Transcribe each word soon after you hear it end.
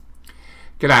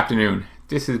Good afternoon.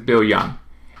 This is Bill Young,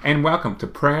 and welcome to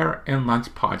Prayer and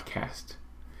Lunch Podcast.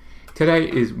 Today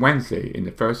is Wednesday in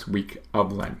the first week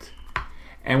of Lent,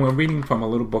 and we're reading from a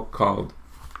little book called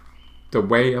The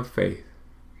Way of Faith,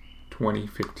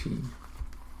 2015.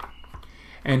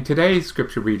 And today's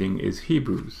scripture reading is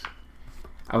Hebrews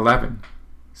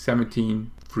 11:17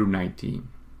 through 19.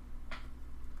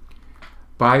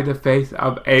 By the faith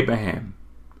of Abraham,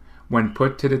 when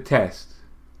put to the test,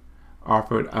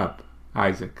 offered up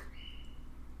Isaac.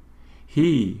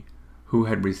 He who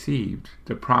had received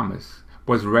the promise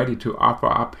was ready to offer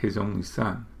up his only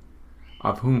son,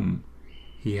 of whom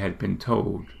he had been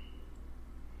told,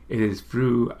 "It is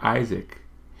through Isaac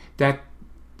that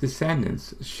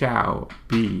descendants shall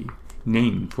be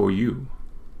named for you."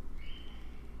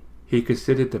 He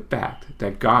considered the fact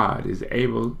that God is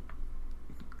able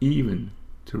even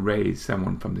to raise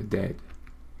someone from the dead.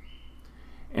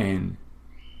 And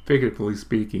figuratively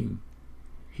speaking,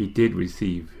 he did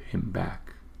receive him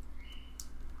back.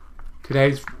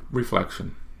 Today's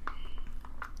reflection.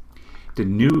 The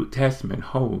New Testament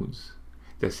holds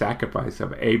the sacrifice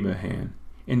of Abraham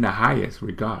in the highest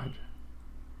regard.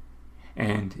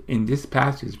 And in this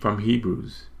passage from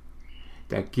Hebrews,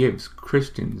 that gives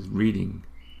Christians reading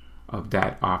of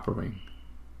that offering.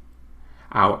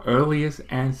 Our earliest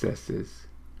ancestors,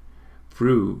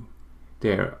 through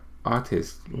their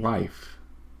artist life,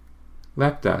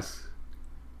 left us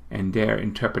and their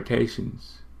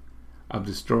interpretations of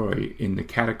the story in the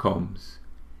catacombs,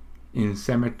 in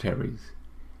cemeteries,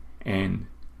 and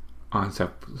on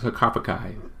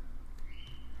sarcophagi.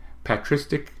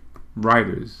 Patristic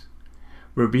writers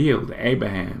revealed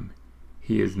Abraham.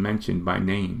 He is mentioned by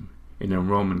name in the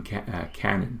Roman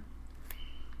canon,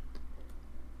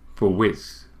 for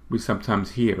which we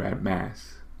sometimes hear at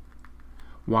Mass.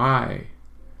 Why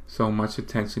so much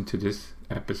attention to this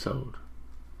episode?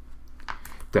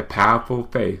 The powerful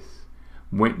faith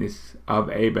witness of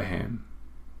Abraham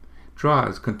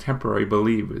draws contemporary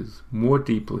believers more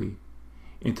deeply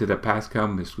into the Paschal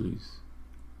mysteries.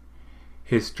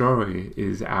 His story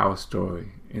is our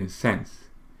story in the sense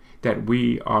that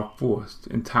we are forced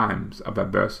in times of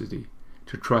adversity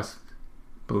to trust,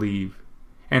 believe,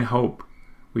 and hope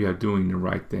we are doing the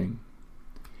right thing.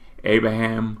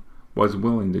 Abraham was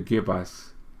willing to give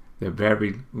us the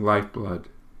very lifeblood,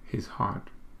 his heart.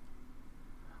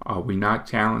 Are we not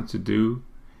challenged to do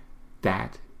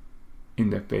that in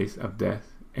the face of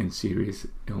death and serious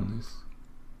illness?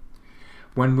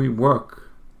 When we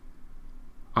work,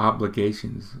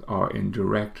 obligations are in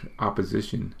direct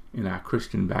opposition in our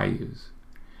Christian values.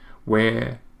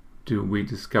 Where do we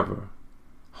discover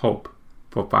hope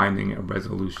for finding a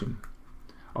resolution,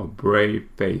 or brave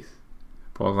faith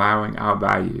for allowing our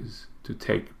values to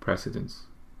take precedence?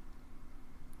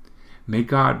 May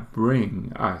God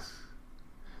bring us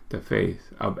the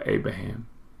faith of Abraham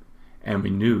and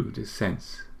renew the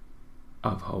sense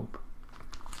of hope.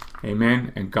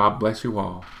 Amen, and God bless you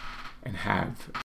all, and have